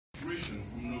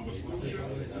from Nova Scotia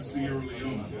to Sierra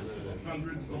Leone,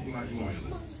 hundreds of black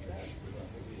loyalists.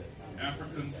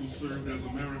 Africans who served as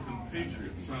American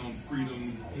patriots found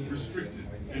freedom restricted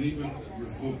and even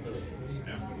revoked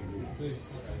after the war.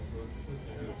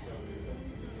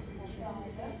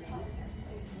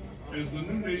 As the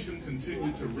new nation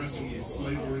continued to wrestle with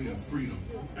slavery and freedom,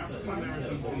 African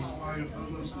Americans inspired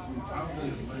others throughout the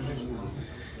Atlantic world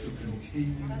to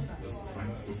continue the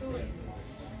fight for freedom.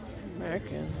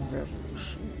 American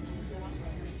Revolution.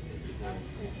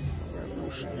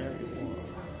 Revolutionary War.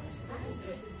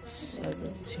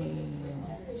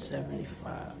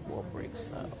 1775 war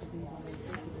breaks out.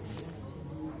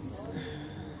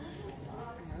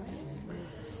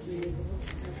 June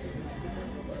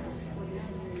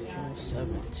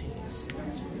 17th,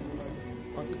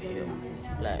 Bunker Hill,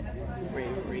 Black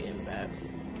bravery in battle.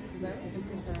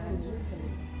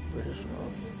 British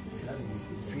North,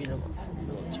 freedom from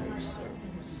military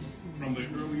service. From the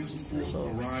earliest forced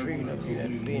arrival of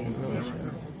colonial North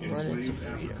America, enslaved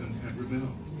Africans had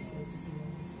rebelled.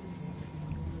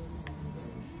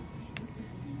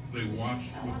 They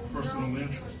watched with personal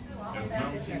interest as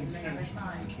mounting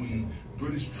tensions between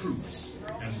British troops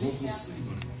and local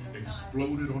seamen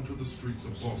exploded onto the streets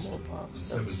of Boston in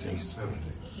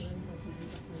 1770.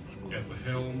 At the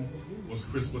helm was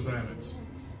Crispus Attucks,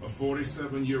 a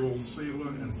 47-year-old sailor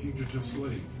and fugitive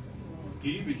slave.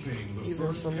 He became the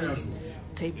first casualty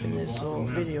in the Boston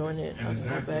video in it. I'll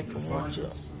go back and watch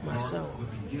it myself. The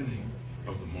beginning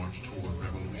of the march toward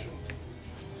revolution.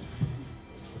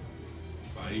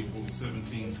 By April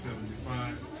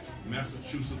 1775,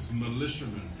 Massachusetts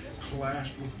militiamen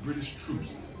clashed with British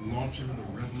troops, launching the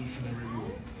Revolutionary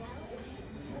War.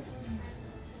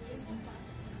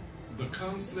 The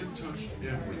conflict touched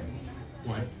everyone,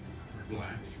 white,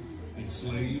 black,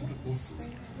 enslaved, or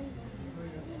free.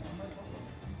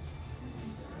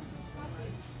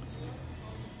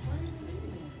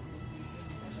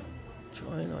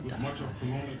 With much of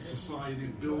colonial society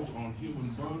built on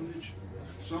human bondage,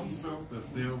 some felt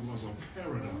that there was a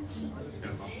paradox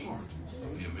at the heart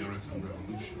of the American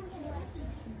Revolution.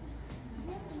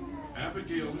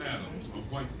 Abigail Adams, a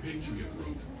white patriot,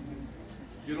 wrote,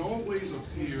 "It always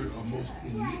appeared a most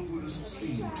iniquitous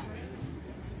scheme to me.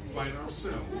 Fight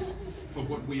ourselves for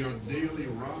what we are daily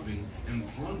robbing and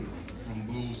plundering from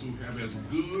those who have as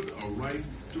good a right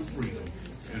to freedom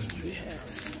as we have."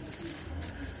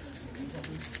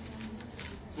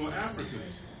 For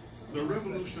Africans, the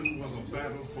revolution was a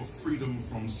battle for freedom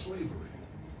from slavery.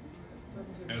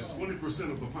 As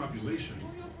 20% of the population,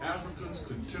 Africans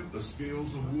could tip the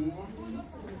scales of war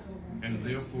and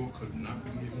therefore could not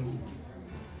be ignored.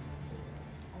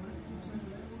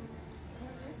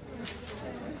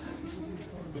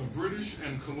 The British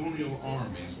and colonial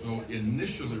armies, though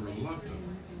initially reluctant,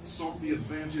 sought the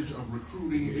advantage of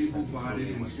recruiting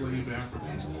able-bodied enslaved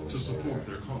Africans to support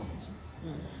their cause.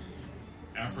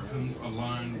 Africans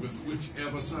aligned with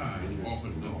whichever side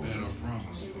offered the better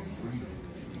promise of freedom.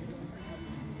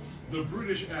 The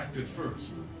British acted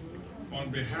first. On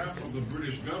behalf of the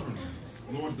British government,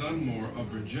 Lord Dunmore of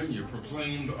Virginia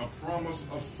proclaimed a promise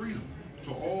of freedom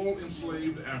to all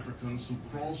enslaved Africans who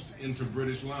crossed into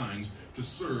British lines to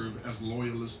serve as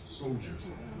loyalist soldiers.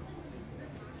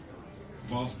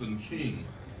 Boston King,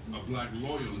 a black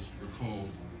loyalist,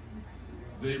 recalled,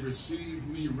 "They received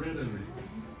me readily,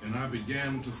 and I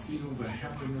began to feel the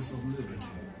happiness of liberty,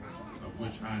 of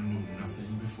which I knew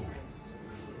nothing before."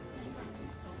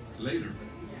 Later,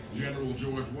 General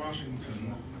George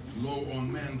Washington, low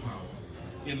on manpower,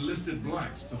 enlisted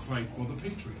blacks to fight for the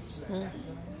Patriots.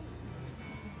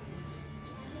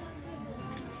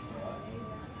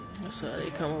 That's how they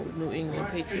come up with New England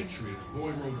Black Patriots. Patriot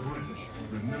Boyro British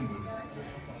remembered,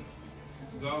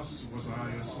 "Thus was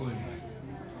I a slave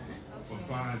for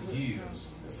 5 years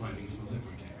fighting for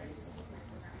liberty."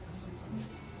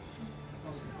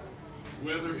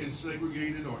 Whether in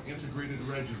segregated or integrated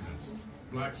regiments,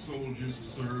 black soldiers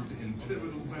served in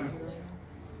pivotal battles.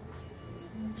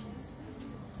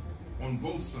 On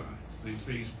both sides, they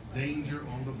faced danger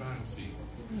on the battlefield,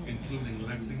 including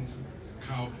Lexington,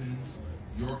 Cowpens,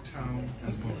 Yorktown,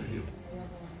 and Bunker Hill.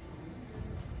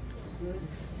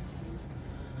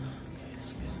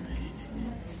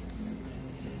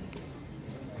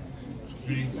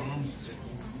 James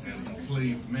Armstrong, an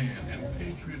enslaved man and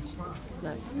patriot spy,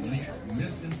 leaked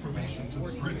misinformation to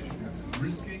the British,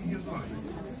 risking his life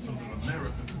so that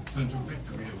America could clinch a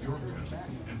victory at Yorktown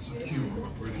and secure a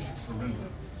British surrender.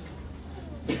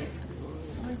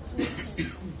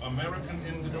 American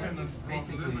independence brought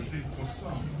liberty for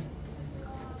some,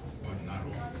 but not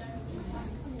all.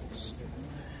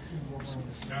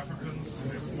 Africans who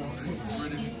had fought in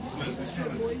British split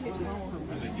Canada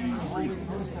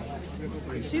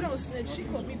She don't snitch. She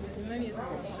called me plenty of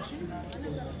times.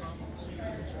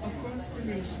 Across the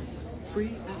nation,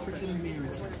 free African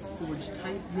Americans forged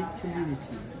tight-knit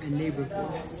communities and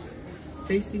neighborhoods.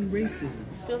 Facing racism,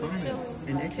 violence,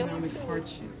 and economic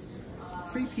hardship,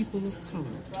 free people of color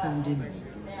turned inward.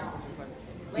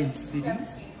 In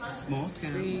cities, small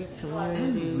towns,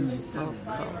 and rural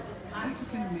suburbs,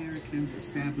 African Americans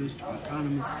established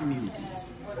autonomous communities,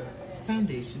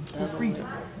 foundations for freedom.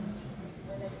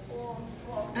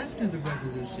 After the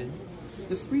revolution,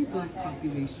 the free black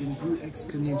population grew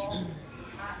exponentially.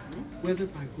 Whether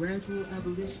by gradual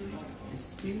abolition,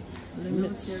 escape,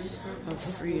 Limits of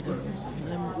freedom.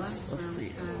 Limits of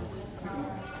freedom.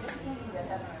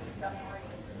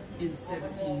 In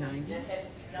 1790,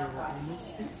 there were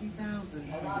almost 60,000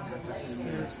 free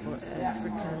African As for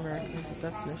African Americans, the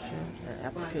definition and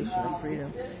application of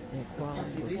freedom and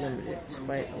equality was limited,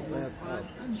 despite a web of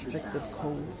restrictive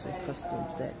codes and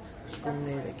customs that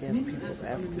discriminated against people of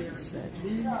African descent.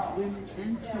 men, women,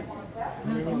 and children.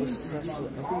 Many were successful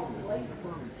in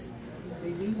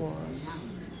They needed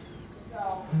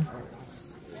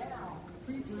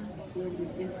free blacks formed an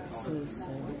influence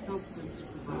that helped them to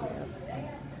survive.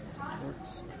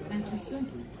 And the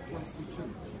center was the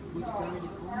church, which guided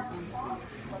all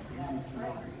aspects of community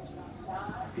life.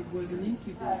 It was an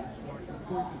incubator for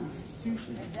important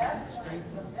institutions that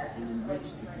strengthened and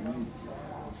enriched the community.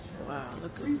 Wow,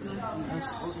 look at that.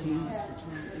 That's huge.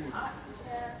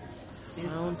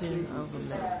 Founding of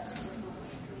America.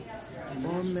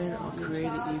 All men are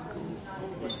created equal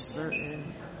with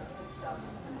certain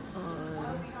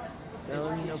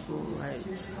unalienable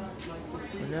rights.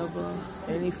 Whenever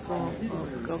any form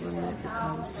of government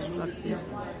becomes destructive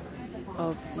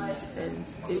of these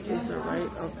ends, it is the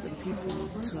right of the people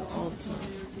to alter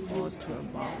or to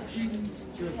abolish.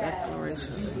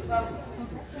 Declaration.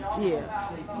 Yeah,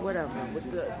 whatever,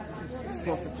 with the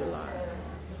 4th of July.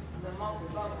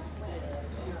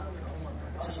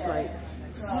 Just like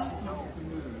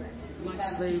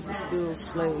slaves are still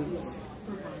slaves.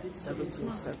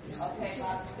 1776.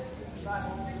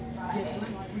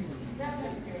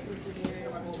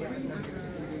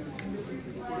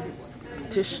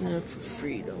 Petitioner for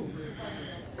freedom.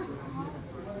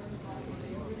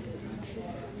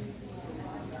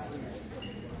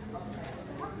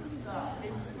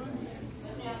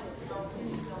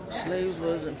 Slaves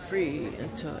wasn't free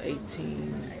until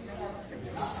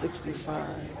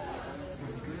 1865.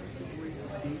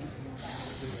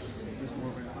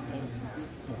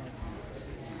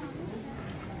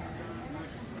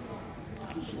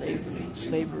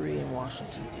 Slavery in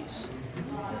Washington, D.C.,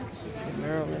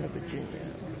 Maryland and Virginia.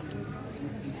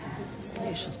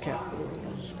 Nation's capital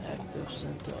was active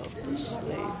center of the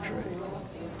slave trade.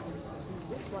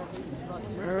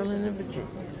 Maryland and Virginia.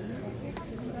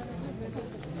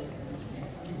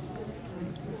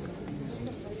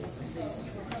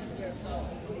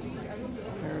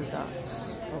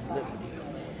 Paradox of liberty.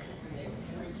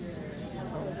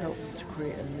 Helped to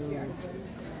create a new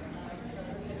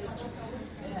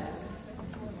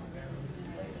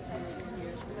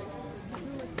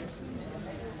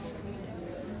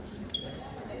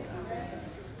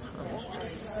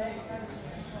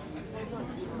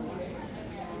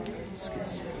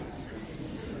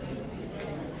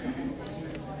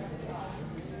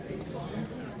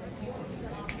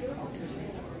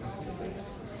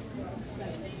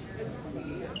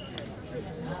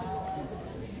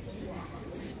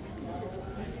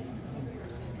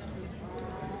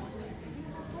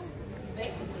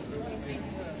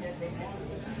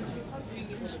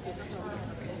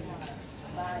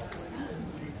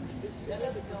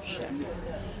check.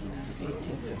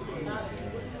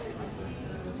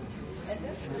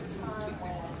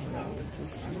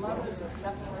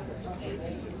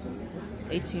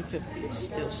 1850s,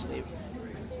 still slavery.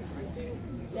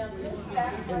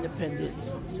 Independence,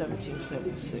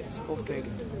 1776. Go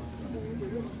figure.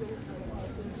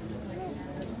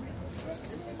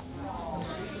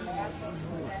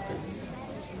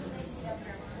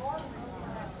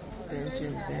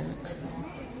 Benjamin Banneker.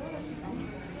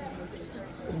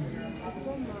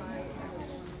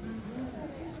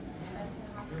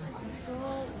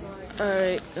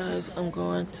 Alright guys, I'm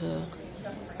going to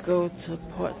go to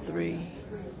part 3.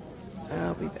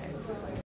 I'll be back.